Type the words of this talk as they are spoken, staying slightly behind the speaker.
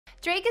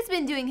Drake has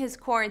been doing his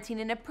quarantine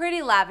in a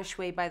pretty lavish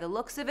way by the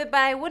looks of it,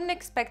 but I wouldn't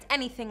expect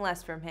anything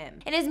less from him.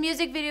 In his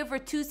music video for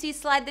Toosie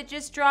Slide that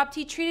just dropped,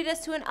 he treated us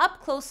to an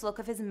up-close look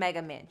of his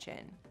mega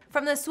mansion.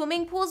 From the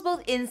swimming pools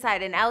both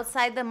inside and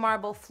outside, the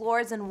marble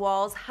floors and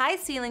walls, high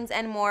ceilings,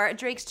 and more,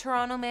 Drake's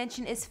Toronto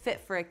mansion is fit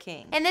for a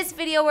king. In this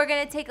video, we're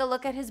gonna take a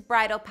look at his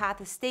Bridle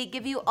Path estate,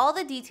 give you all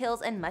the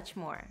details, and much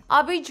more.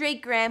 Aubrey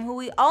Drake Graham, who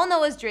we all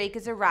know as Drake,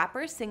 is a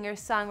rapper, singer,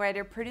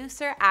 songwriter,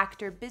 producer,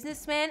 actor,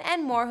 businessman,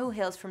 and more who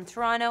hails from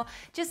Toronto,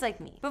 just like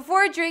me.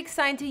 Before Drake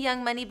signed to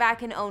Young Money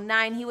back in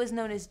 2009, he was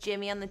known as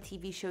Jimmy on the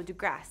TV show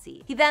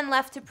Degrassi. He then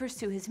left to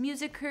pursue his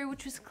music career,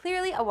 which was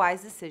clearly a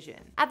wise decision.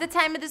 At the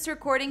time of this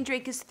recording,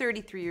 Drake is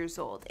 33 years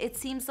old. It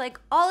seems like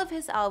all of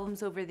his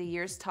albums over the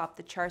years top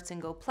the charts and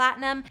go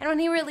platinum, and when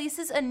he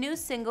releases a new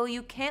single,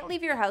 you can't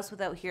leave your house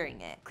without hearing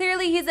it.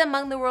 Clearly, he's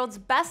among the world's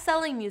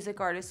best-selling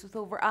music artists with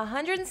over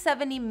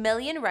 170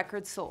 million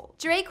records sold.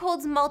 Drake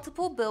holds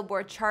multiple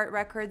Billboard chart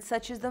records,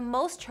 such as the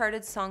most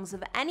charted songs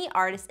of any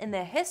artist in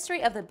the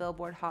history of the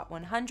Billboard Hot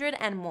 100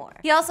 and more.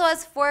 He also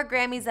has 4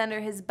 Grammys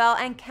under his belt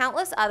and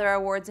countless other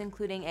awards,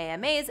 including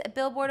AMAs,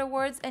 Billboard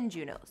Awards, and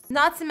Junos.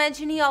 Not to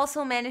mention, he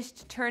also managed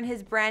to turn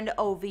his brand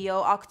OVO,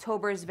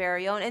 October's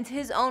very own, into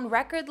his own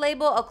record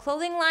label, a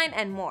clothing line,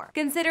 and more.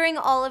 Considering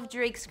all of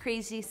Drake's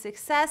crazy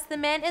success, the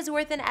man is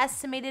worth an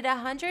estimated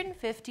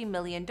 $150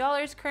 million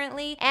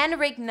currently and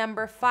ranked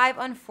number 5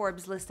 on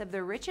Forbes' list of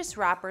the richest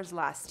rappers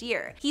last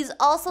year. He's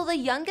also the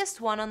youngest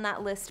one on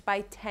that list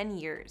by 10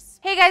 years.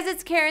 Hey guys,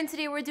 it's Karen.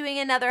 Today we're doing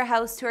another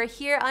house tour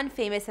here on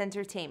Famous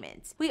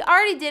Entertainment. We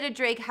already did a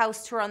Drake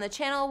house tour on the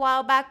channel a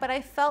while back, but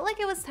I felt like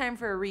it was time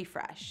for a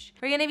refresh.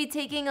 We're gonna be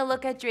taking a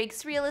look at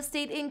Drake's real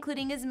estate,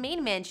 including his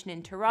main mansion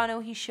in Toronto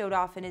he showed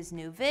off in his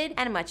new vid,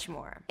 and much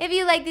more. If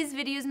you like these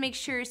videos, make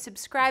sure you're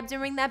subscribed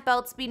and ring that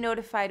bell to be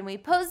notified when we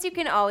post. You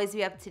can always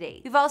be up to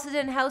date. We've also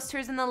done house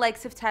tours in the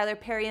likes of Tyler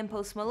Perry and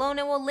Post Malone,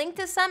 and we'll link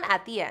to some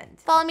at the end.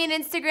 Follow me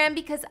on Instagram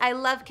because I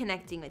love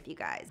connecting with you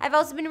guys. I've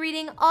also been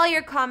reading all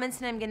your comments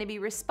and I'm going to be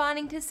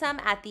responding to some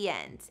at the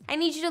end. I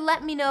need you to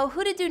let me know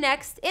who to do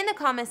next in the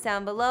comments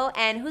down below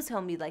and whose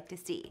home you'd like to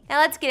see. Now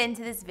let's get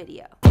into this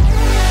video.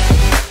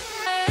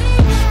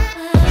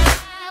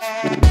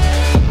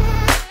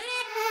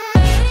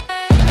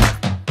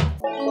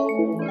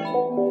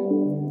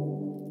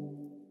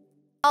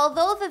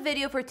 Although the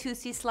video for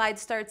Toosie Slide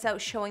starts out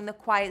showing the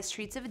quiet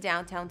streets of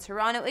downtown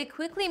Toronto, it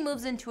quickly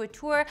moves into a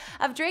tour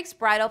of Drake's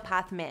Bridle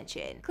Path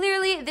mansion.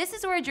 Clearly, this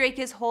is where Drake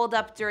is holed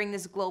up during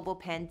this global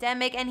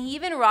pandemic, and he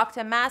even rocked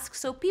a mask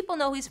so people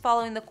know he's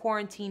following the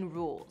quarantine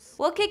rules.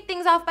 We'll kick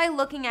things off by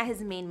looking at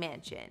his main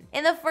mansion.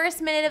 In the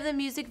first minute of the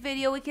music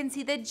video, we can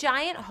see the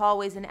giant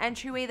hallways and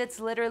entryway that's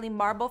literally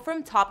marble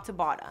from top to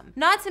bottom.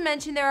 Not to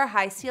mention there are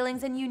high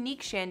ceilings and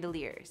unique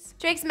chandeliers.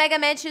 Drake's mega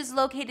mansion is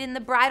located in the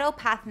Bridle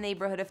Path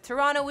neighborhood of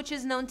Toronto, which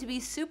is known to be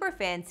super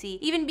fancy,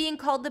 even being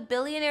called the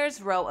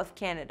Billionaire's Row of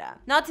Canada.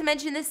 Not to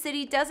mention the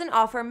city doesn't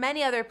offer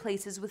many other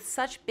places with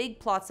such big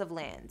plots of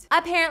land.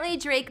 Apparently,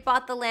 Drake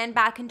bought the land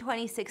back in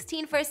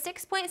 2016 for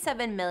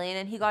 $6.7 million,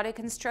 and he got it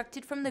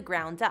constructed from the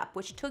ground up,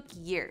 which took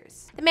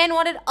years. The man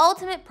wanted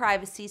ultimate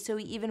privacy, so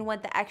he even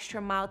went the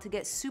extra mile to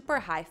get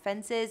super high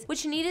fences,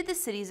 which needed the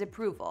city's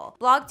approval.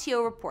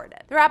 BlogTO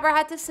reported. The rapper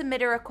had to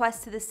submit a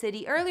request to the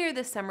city earlier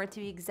this summer to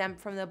be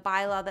exempt from the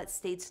bylaw that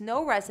states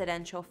no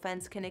residential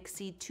fence can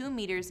exceed 2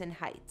 meters in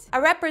height.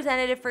 A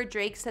representative for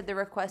Drake said the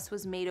request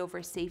was made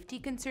over safety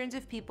concerns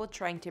of people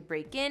trying to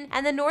break in,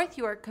 and the North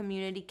York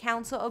Community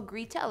Council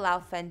agreed to allow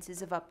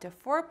fences of up to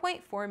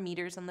 4.4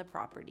 meters on the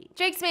property.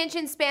 Drake's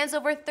mansion spans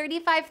over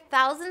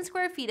 35,000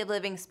 square feet of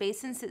living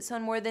space and sits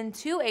on more than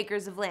 2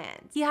 acres of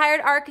land. He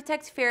hired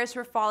architect Ferris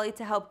Rafali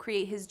to help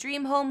create his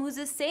dream home, who's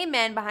the same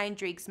man behind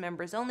Drake's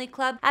members only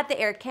club at the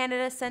Air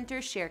Canada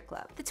Centre Share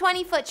Club. The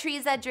 20-foot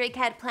trees that Drake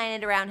had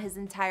planted around his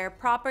entire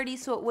property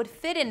so it would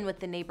fit in with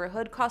the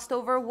neighborhood cost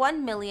over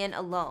 $1 million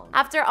alone.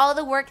 After all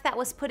the work that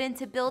was put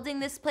into building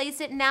this place,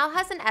 it now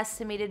has an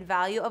estimated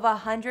value of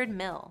 $100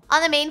 million.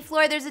 On the main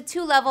floor, there's a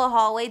 2-level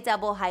hallway,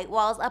 double height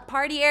walls, a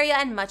party area,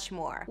 and much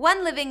more.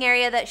 One living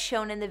area that's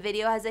shown in the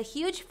video has a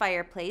huge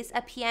fireplace,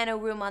 a piano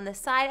room on the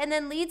side, and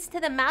then leads to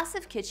the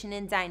massive kitchen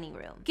and dining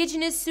room.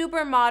 Kitchen is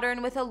super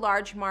modern with a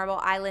large marble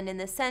island in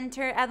the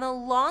center, and the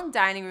long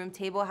dining room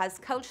table has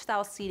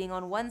couch-style seating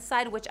on one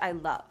side, which I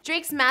love.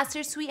 Drake's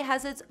master suite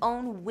has its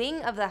own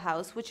wing of the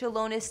house, which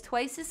alone is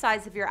twice the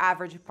size of your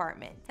average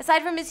apartment.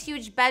 Aside from his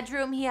huge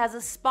bedroom, he has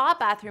a spa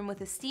bathroom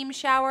with a steam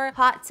shower,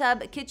 hot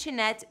tub,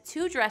 kitchenette,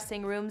 2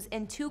 dressing rooms,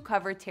 and 2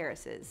 covered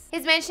terraces.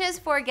 His mansion has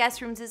 4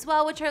 guest rooms as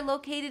well, which are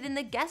located in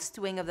the guest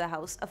wing of the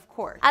house, of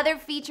course. Other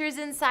features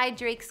inside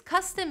Drake's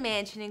custom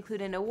mansion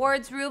include an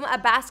awards room, a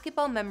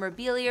basketball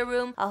memorabilia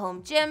room, a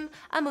home gym,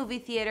 a movie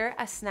theater,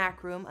 a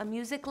snack room, a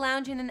music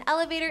lounge, and an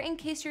elevator in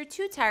case you're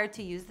too tired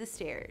to use the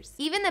stairs.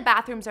 Even the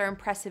bathrooms are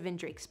impressive in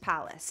Drake's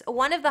palace.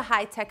 One of the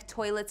high-tech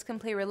toilets can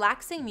play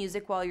relaxing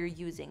music while you're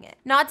using it.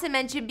 Not to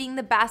mention, being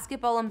the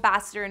basketball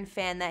ambassador and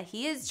fan that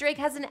he is, Drake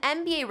has an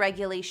NBA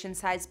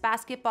regulation-sized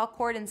basketball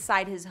court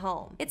inside his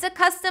home. It's a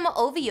custom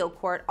OVO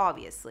court,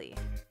 obviously.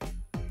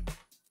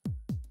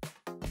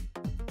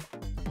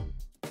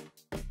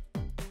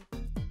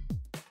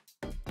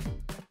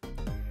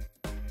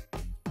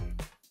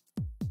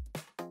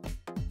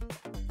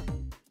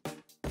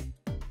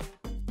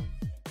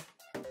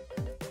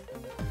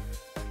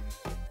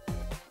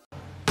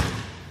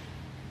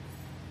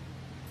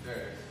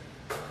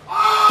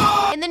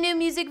 In the new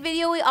music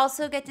video, we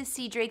also get to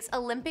see Drake's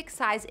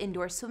Olympic-sized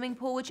indoor swimming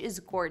pool, which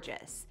is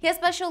gorgeous. He has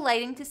special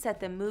lighting to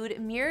set the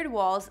mood, mirrored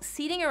walls,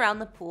 seating around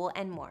the pool,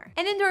 and more.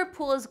 An indoor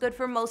pool is good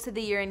for most of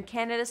the year in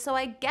Canada, so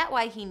I get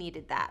why he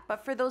needed that.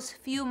 But for those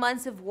few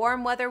months of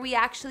warm weather we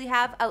actually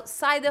have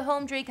outside the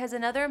home, Drake has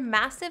another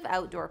massive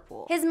outdoor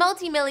pool. His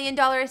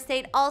multi-million-dollar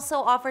estate also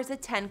offers a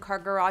 10-car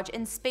garage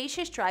and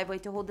spacious driveway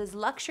to hold his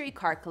luxury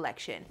car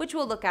collection, which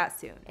we'll look at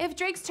soon. If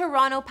Drake's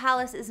Toronto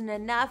palace isn't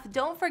enough,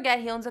 don't forget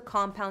he owns a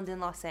compound in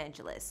Los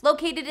Angeles,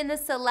 located in the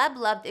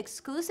celeb-loved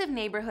exclusive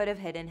neighborhood of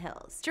Hidden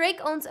Hills. Drake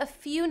owns a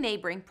few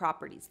neighboring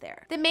properties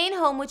there. The main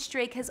home, which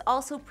Drake has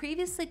also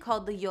previously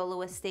called the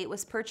Yolo estate,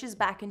 was purchased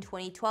back in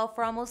 2012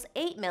 for almost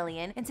 $8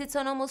 million and sits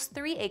on almost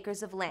 3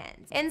 acres of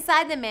land.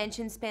 Inside, the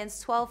mansion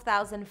spans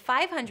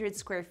 12,500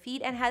 square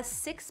feet and has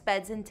 6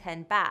 beds and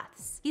 10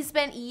 baths. He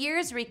spent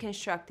years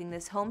reconstructing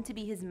this home to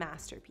be his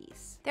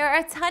masterpiece. There are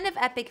a ton of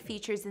epic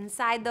features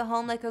inside the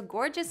home, like a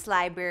gorgeous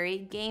library,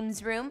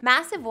 games room,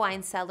 massive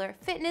wine cellar,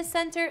 fitness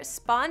center,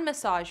 spa and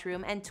massage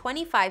room, and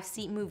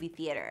 25-seat movie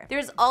theater.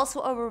 There's also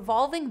a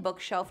revolving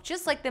bookshelf,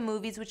 just like the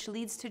movies, which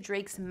leads to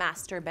Drake's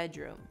master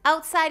bedroom.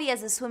 Outside, he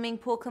has a swimming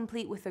pool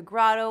complete with a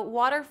grotto,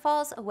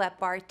 waterfalls, a wet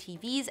bar,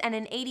 TVs, and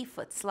an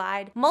 80-foot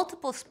slide,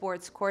 multiple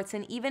sports courts,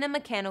 and even a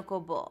mechanical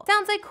bull.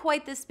 Sounds like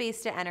quite the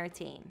space to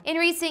entertain. In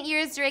recent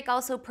years, Drake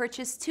also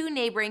purchased 2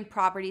 neighboring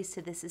properties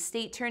to this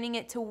estate, turning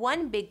it to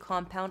one big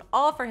compound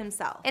all for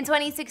himself. In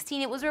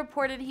 2016, it was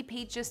reported he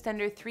paid just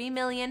under $3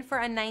 million for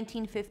a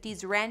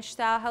 1950s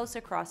ranch-style house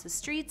across the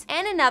streets,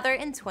 and another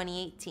in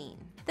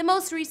 2018. The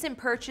most recent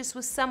purchase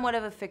was somewhat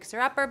of a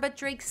fixer-upper, but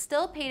Drake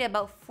still paid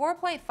about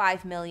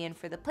 $4.5 million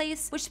for the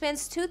place, which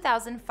spans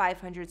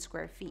 2,500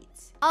 square feet.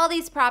 All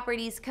these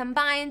properties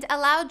combined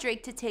allowed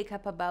Drake to take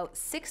up about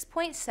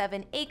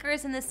 6.7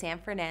 acres in the San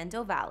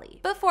Fernando Valley.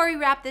 Before we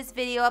wrap this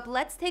video up,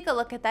 let's take a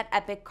look at that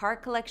epic car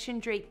collection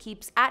Drake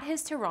keeps at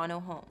his Toronto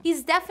home.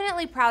 He's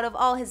definitely proud of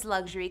all his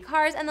luxury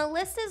cars, and the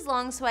list is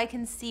long, so I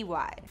can see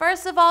why.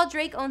 First of all,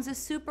 Drake owns a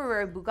super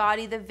rare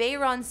Bugatti, the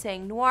Veyron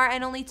Sang Noir,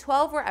 and only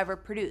 12 were ever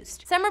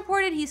produced. Some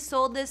reported he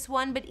sold this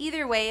one, but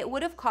either way, it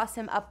would have cost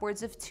him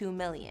upwards of $2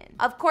 million.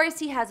 Of course,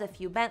 he has a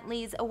few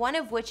Bentleys, one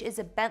of which his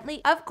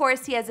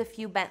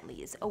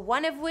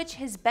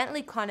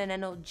Bentley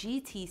Continental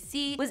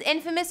GTC was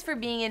infamous for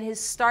being in his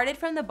Started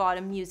From the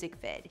Bottom music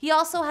vid. He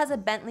also has a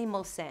Bentley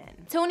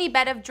Mulsanne. Tony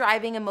Bett of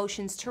Driving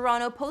Emotions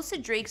Toronto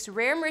posted Drake's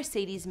rare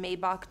Mercedes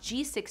Maybach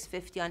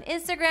G650 on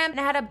Instagram and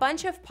had a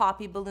bunch of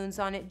poppy balloons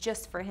on it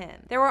just for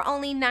him. There were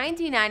only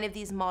 99 of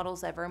these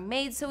models ever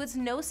made, so it's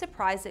no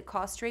surprise it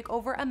cost Drake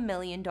over $1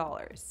 million.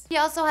 He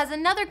also has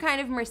another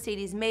kind of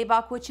Mercedes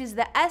Maybach, which is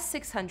the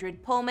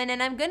S600 Pullman,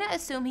 and I'm gonna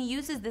assume he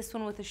uses this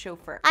one with a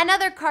chauffeur.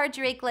 Another car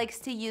Drake likes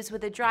to use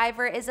with a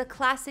driver is a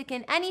classic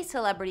in any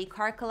celebrity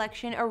car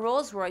collection, a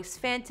Rolls-Royce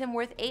Phantom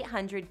worth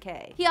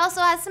 $800K. He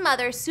also has some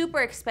other super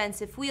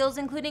expensive wheels,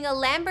 including a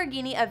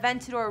Lamborghini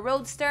Aventador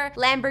Roadster,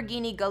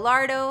 Lamborghini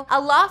Gallardo,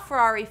 a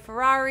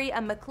LaFerrari,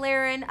 a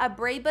McLaren, a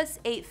Brabus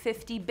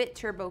 850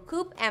 Bit-Turbo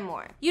Coupe, and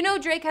more. You know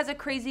Drake has a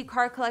crazy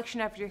car collection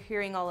after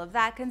hearing all of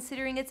that,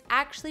 considering it's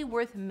actually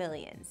worth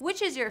millions.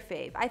 Which is your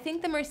fave? I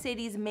think the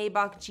Mercedes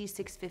Maybach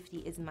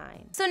G650 is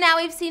mine. So now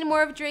we've seen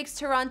more of Drake's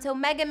Toronto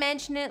mega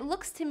mansion, and it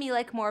looks to me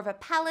like more of a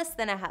palace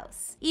than a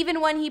house.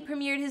 Even when he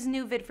premiered his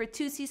new vid for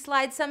Toosie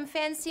Slide, some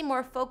fans seem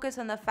more focused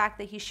on the fact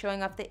that he's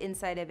showing off the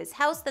inside of his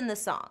house than the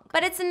song.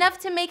 But it's enough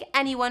to make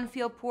anyone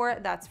feel poor,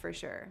 that's for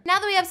sure. Now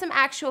that we have some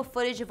actual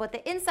footage of what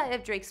the inside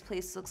of Drake's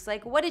place looks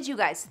like, what did you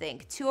guys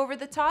think? Too over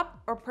the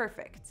top or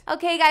perfect?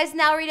 Okay guys,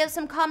 now read out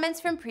some comments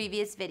from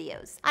previous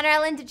videos. On our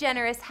Ellen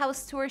DeGeneres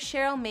house tour,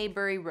 Cheryl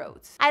Maybury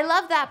wrote, "I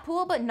love that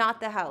pool but not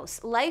the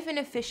house. Life in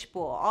a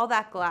fishbowl, all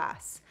that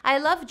glass. I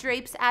love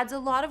drapes, adds a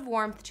lot of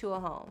warmth to a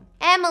home."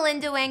 And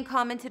Melinda Wang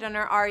commented on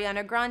our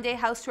Ariana Grande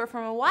house tour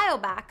from a while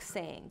back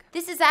saying,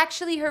 "This is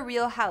actually her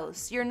real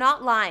house. You're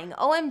not lying.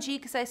 OMG,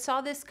 because I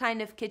saw this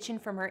kind of kitchen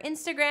from her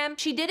Instagram.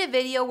 She did a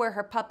video where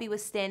her puppy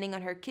was standing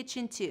on her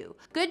kitchen too.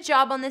 Good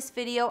job on this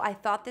video. I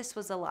thought this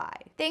was a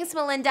lie." Thanks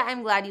Melinda,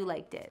 I'm glad you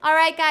liked it.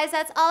 Alright guys,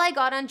 that's all I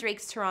got on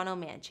Drake's Toronto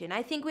mansion.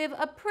 I think we have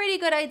a pretty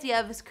good idea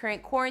of his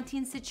current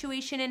quarantine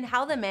situation and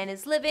how the man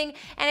is living,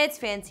 and it's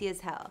fancy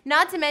as hell.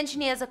 Not to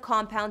mention he has a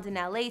compound in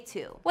LA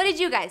too. What did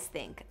you guys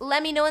think?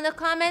 Let me know in the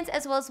comments,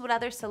 as well as what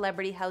other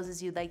celebrity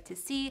houses you'd like to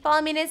see.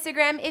 Follow me on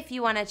Instagram if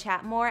you want to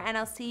chat more, and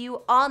I'll see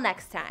you all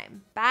next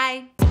time.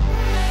 Bye!